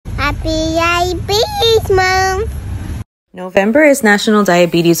Happy Diabetes Month! November is National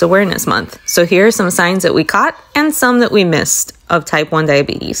Diabetes Awareness Month, so here are some signs that we caught and some that we missed of type 1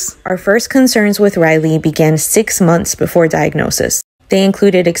 diabetes. Our first concerns with Riley began 6 months before diagnosis. They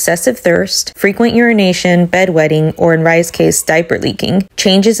included excessive thirst, frequent urination, bedwetting, or in Riley's case, diaper leaking,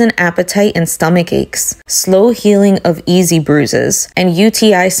 changes in appetite and stomach aches, slow healing of easy bruises, and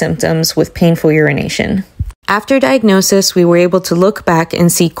UTI symptoms with painful urination. After diagnosis, we were able to look back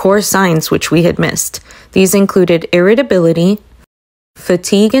and see core signs which we had missed. These included irritability,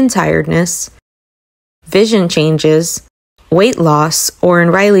 fatigue and tiredness, vision changes, weight loss, or in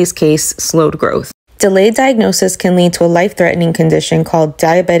Riley's case, slowed growth. Delayed diagnosis can lead to a life-threatening condition called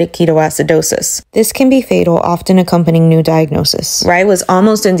diabetic ketoacidosis. This can be fatal, often accompanying new diagnosis. Riley was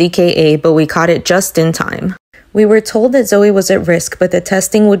almost in DKA, but we caught it just in time. We were told that Zoe was at risk, but the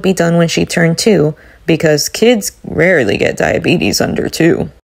testing would be done when she turned 2, because kids rarely get diabetes under 2.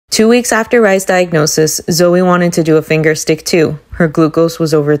 2 weeks after Riley's diagnosis, Zoe wanted to do a finger stick too. Her glucose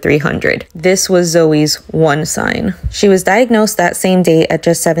was over 300. This was Zoe's one sign. She was diagnosed that same day at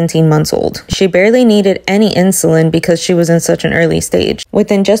just 17 months old. She barely needed any insulin because she was in such an early stage.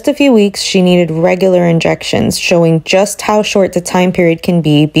 Within just a few weeks, she needed regular injections, showing just how short the time period can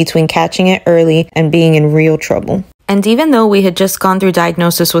be between catching it early and being in real trouble. And even though we had just gone through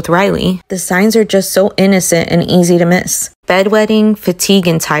diagnosis with Riley, the signs are just so innocent and easy to miss. Bedwetting, fatigue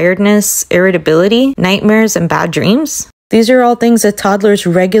and tiredness, irritability, nightmares and bad dreams. These are all things that toddlers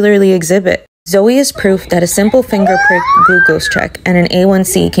regularly exhibit. Zoe is proof that a simple finger prick glucose check and an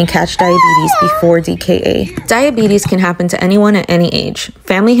A1C can catch diabetes before DKA. Diabetes can happen to anyone at any age.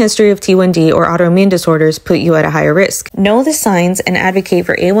 Family history of T1D or autoimmune disorders put you at a higher risk. Know the signs and advocate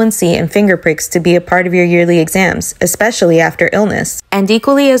for A1C and finger pricks to be a part of your yearly exams, especially after illness. And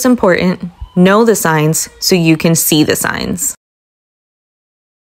equally as important, know the signs so you can see the signs.